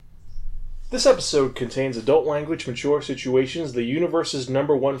This episode contains adult language, mature situations, the universe's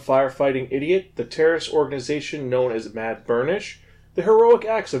 #1 firefighting idiot, the terrorist organization known as Mad Burnish, the heroic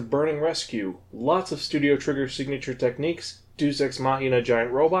acts of Burning Rescue, lots of Studio Trigger signature techniques, Deus Ex Machina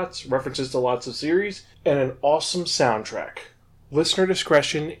giant robots, references to lots of series, and an awesome soundtrack. Listener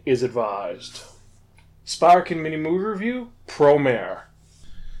discretion is advised. Spiraken Mini Movie Review, Promare.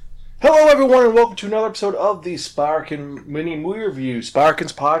 Hello everyone and welcome to another episode of the Spiraken Mini Movie Review,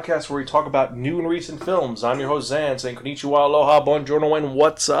 Spiraken's podcast where we talk about new and recent films. I'm your host Zan, saying konnichiwa, aloha, buongiorno, and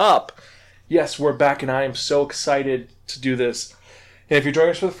what's up? Yes, we're back and I am so excited to do this. And if you're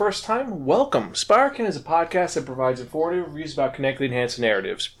joining us for the first time, welcome. Spiraken is a podcast that provides informative reviews about connected enhanced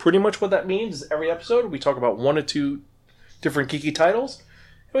narratives. Pretty much what that means is every episode we talk about one or two different geeky titles,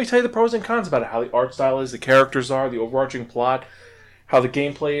 and we tell you the pros and cons about it, how the art style is, the characters are, the overarching plot, how the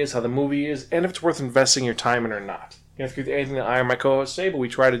gameplay is, how the movie is, and if it's worth investing your time in or not. You don't have to do anything that I or my co-hosts say, but we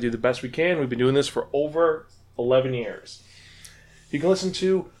try to do the best we can. We've been doing this for over 11 years. You can listen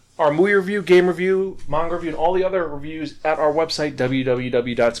to our movie review, game review, manga review, and all the other reviews at our website,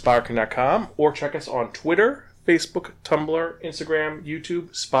 www.spiraken.com, or check us on Twitter, Facebook, Tumblr, Instagram, YouTube,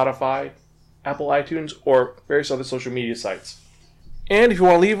 Spotify, Apple iTunes, or various other social media sites. And if you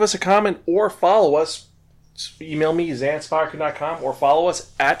want to leave us a comment or follow us, email me, zanspiraken.com, or follow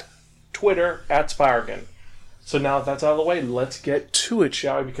us at Twitter, at Spiraken. So now that that's out of the way, let's get to it,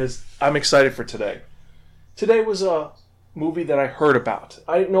 shall we? Because I'm excited for today. Today was a movie that I heard about.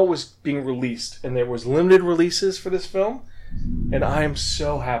 I didn't know it was being released, and there was limited releases for this film, and I am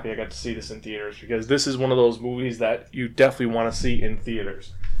so happy I got to see this in theaters, because this is one of those movies that you definitely want to see in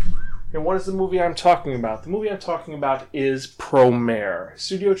theaters. And what is the movie I'm talking about? The movie I'm talking about is Promare,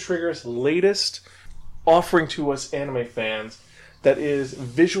 Studio Trigger's latest offering to us anime fans that is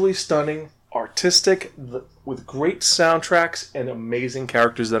visually stunning, artistic, with great soundtracks and amazing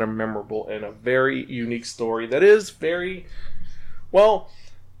characters that are memorable, and a very unique story that is very, well,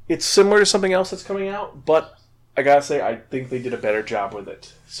 it's similar to something else that's coming out, but I gotta say, I think they did a better job with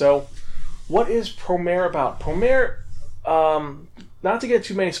it. So, what is Promare about? Promare, not to get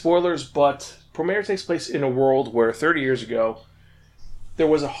too many spoilers, but Promare takes place in a world where 30 years ago, there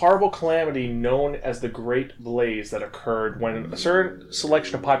was a horrible calamity known as the Great Blaze that occurred when a certain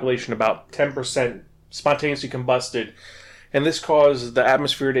selection of population, about 10%, spontaneously combusted, and this caused the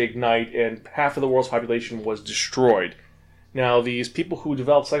atmosphere to ignite, and half of the world's population was destroyed. Now, these people who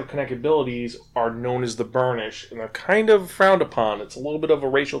develop psychokinetic abilities are known as the Burnish, and they're kind of frowned upon. It's a little bit of a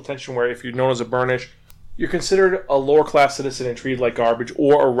racial tension where if you're known as a Burnish, you're considered a lower-class citizen and treated like garbage,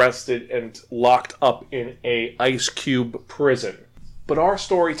 or arrested and locked up in a ice cube prison. But our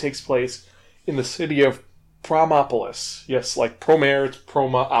story takes place in the city of Promopolis. Yes, like Promare, it's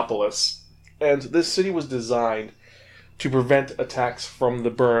Promopolis. And this city was designed to prevent attacks from the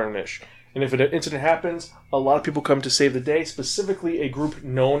Burnish. And if an incident happens, a lot of people come to save the day, specifically a group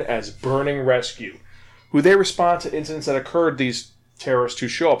known as Burning Rescue, who they respond to incidents that occurred these terrorists to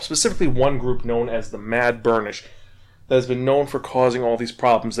show up. Specifically one group known as the Mad Burnish that has been known for causing all these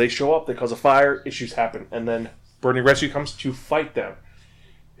problems. They show up, they cause a fire, issues happen, and then Burning Rescue comes to fight them.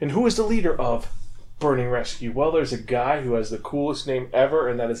 And who is the leader of Burning Rescue? Well, there's a guy who has the coolest name ever,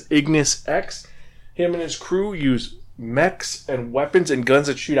 and that is Ignis X. Him and his crew use mechs and weapons and guns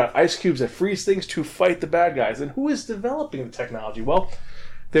that shoot out ice cubes that freeze things to fight the bad guys. And who is developing the technology? Well,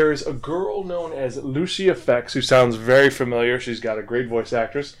 there is a girl known as Lucia Fex, who sounds very familiar. She's got a great voice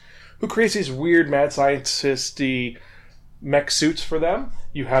actress, who creates these weird mad scientist-y mech suits for them.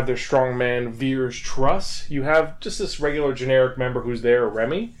 You have their strongman Veers Truss. You have just this regular generic member who's there,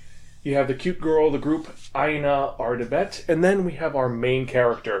 Remy. You have the cute girl of the group, Aina Ardebet. And then we have our main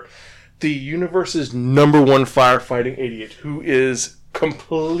character, the universe's #1 firefighting idiot, who is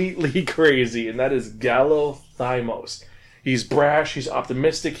completely crazy, and that is Gallo Thymos. He's brash, he's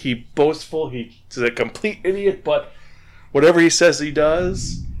optimistic, he's boastful, he's a complete idiot, but whatever he says he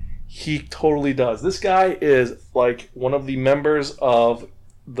does, he totally does. This guy is like one of the members of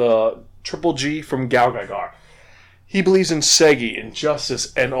the Triple G from Galgagar. He believes in Segi, in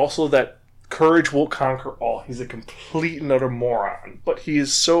justice, and also that courage will conquer all. He's a complete and utter moron, but he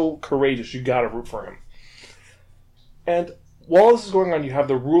is so courageous, you gotta root for him. And while this is going on, you have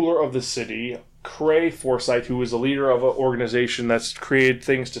the ruler of the city, Cray Forsyth, who is the leader of an organization that's created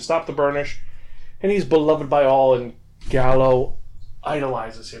things to stop the Burnish, and he's beloved by all, and Gallo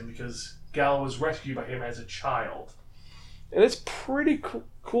idolizes him because Gallo was rescued by him as a child. And it's pretty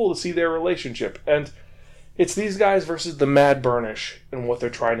cool to see their relationship. And it's these guys versus the Mad Burnish and what they're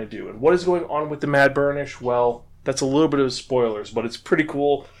trying to do. And what is going on with the Mad Burnish? Well, that's a little bit of spoilers, but it's pretty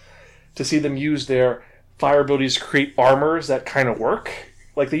cool to see them use their fire abilities to create armors that kind of work.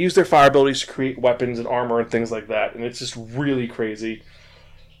 Like, they use their fire abilities to create weapons and armor and things like that, and it's just really crazy.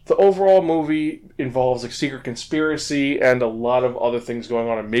 The overall movie involves a secret conspiracy and a lot of other things going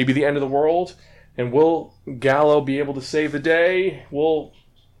on, and maybe the end of the world. And will Gallo be able to save the day? Will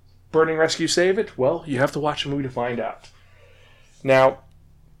Burning Rescue save it? Well, you have to watch the movie to find out. Now,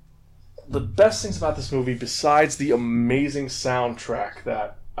 the best things about this movie, besides the amazing soundtrack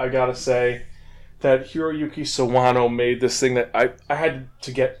that I gotta say, that Hiroyuki Sawano made this thing that I had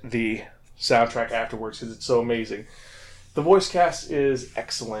to get the soundtrack afterwards because it's so amazing. The voice cast is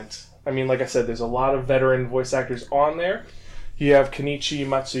excellent. I mean, like I said, there's a lot of veteran voice actors on there. You have Kenichi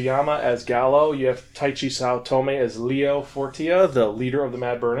Matsuyama as Gallo. You have Taichi Saotome as Leo Fortia, the leader of the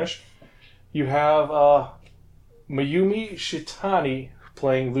Mad Burnish. You have Mayumi Shitani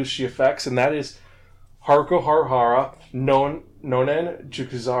playing Lucia Fex, and that is Haruko Haruhara, Nonen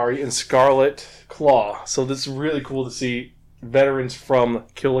Jukuzari, and Scarlet Claw. So this is really cool to see veterans from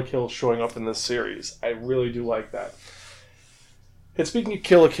Kill la Kill showing up in this series. I really do like that. And speaking of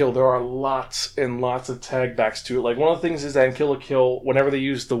Kill la Kill, there are lots and lots of tag backs to it. Like, one of the things is that in Kill la Kill, whenever they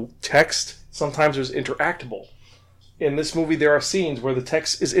use the text, sometimes there's interactable. In this movie, there are scenes where the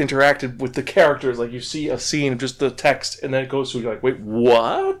text is interacted with the characters. Like, you see a scene of just the text, and then it goes through, you're like, wait,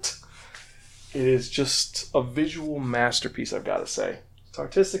 what? It is just a visual masterpiece, I've got to say. It's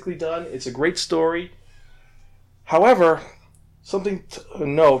artistically done. It's a great story. However, something to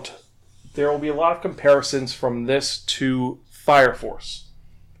note, there will be a lot of comparisons from this to Fire Force.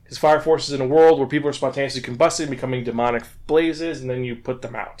 Because Fire Force is in a world where people are spontaneously combusting, becoming demonic blazes, and then you put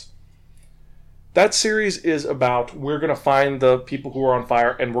them out. That series is about, we're going to find the people who are on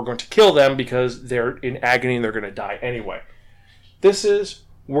fire, and we're going to kill them because they're in agony and they're going to die anyway. This is,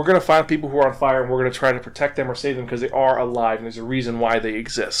 we're going to find people who are on fire, and we're going to try to protect them or save them because they are alive, and there's a reason why they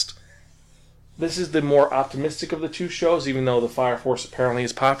exist. This is the more optimistic of the two shows, even though the Fire Force apparently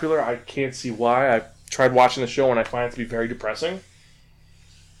is popular. I can't see why. I've tried watching the show and I find it to be very depressing.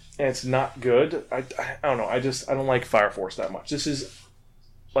 And it's not good. I don't know. I don't like Fire Force that much. This is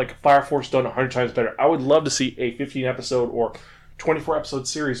like Fire Force done 100 times better. I would love to see a 15-episode or 24-episode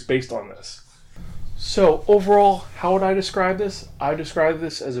series based on this. So, overall, how would I describe this? I describe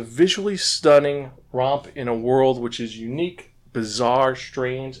this as a visually stunning romp in a world which is unique, bizarre,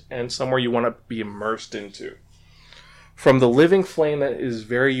 strange, and somewhere you want to be immersed into. From the living flame that is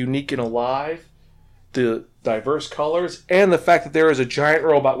very unique and alive, the diverse colors, and the fact that there is a giant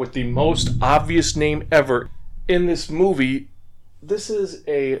robot with the most obvious name ever in this movie, this is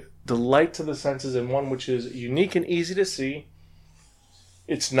a delight to the senses and one which is unique and easy to see.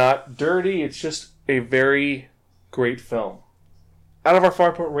 It's not dirty, it's just a very great film. Out of our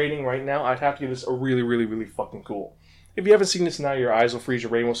 5-point rating right now, I'd have to give this a really, really, really fucking cool. If you haven't seen this now, your eyes will freeze,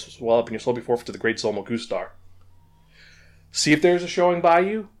 your brain will swell up, and your soul will be forfeit to the great Solmo Gustar. See if there's a showing by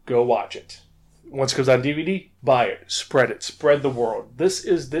you, go watch it. Once it comes on DVD, buy it. Spread the word. This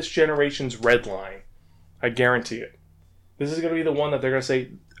is this generation's Red Line. I guarantee it. This is going to be the one that they're going to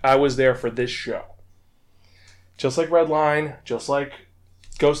say, I was there for this show. Just like Red Line, just like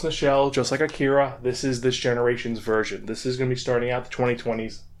Ghost in the Shell, just like Akira, this is this generation's version. This is going to be starting out the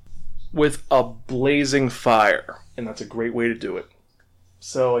 2020s with a blazing fire. And that's a great way to do it.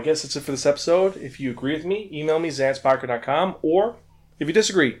 So I guess that's it for this episode. If you agree with me, email me, zanspire.com, or if you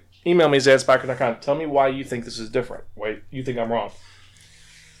disagree, email me, zanspire.com. Tell me why you think this is different, why you think I'm wrong.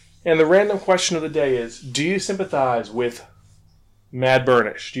 And the random question of the day is, do you sympathize with Mad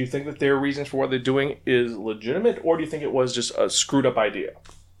Burnish? Do you think that their reasons for what they're doing is legitimate, or do you think it was just a screwed up idea?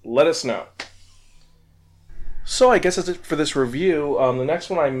 Let us know. So I guess that's it for this review. The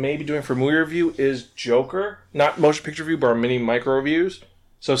next one I may be doing for movie review is Joker. Not motion picture review, but our mini micro reviews.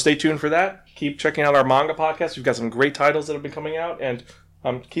 So stay tuned for that. Keep checking out our manga podcast. We've got some great titles that have been coming out, and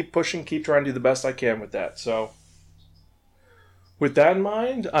keep pushing, keep trying to do the best I can with that. So with that in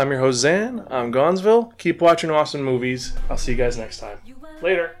mind, I'm your host Zan. I'm Gonzville. Keep watching awesome movies. I'll see you guys next time.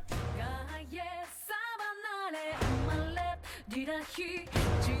 Later.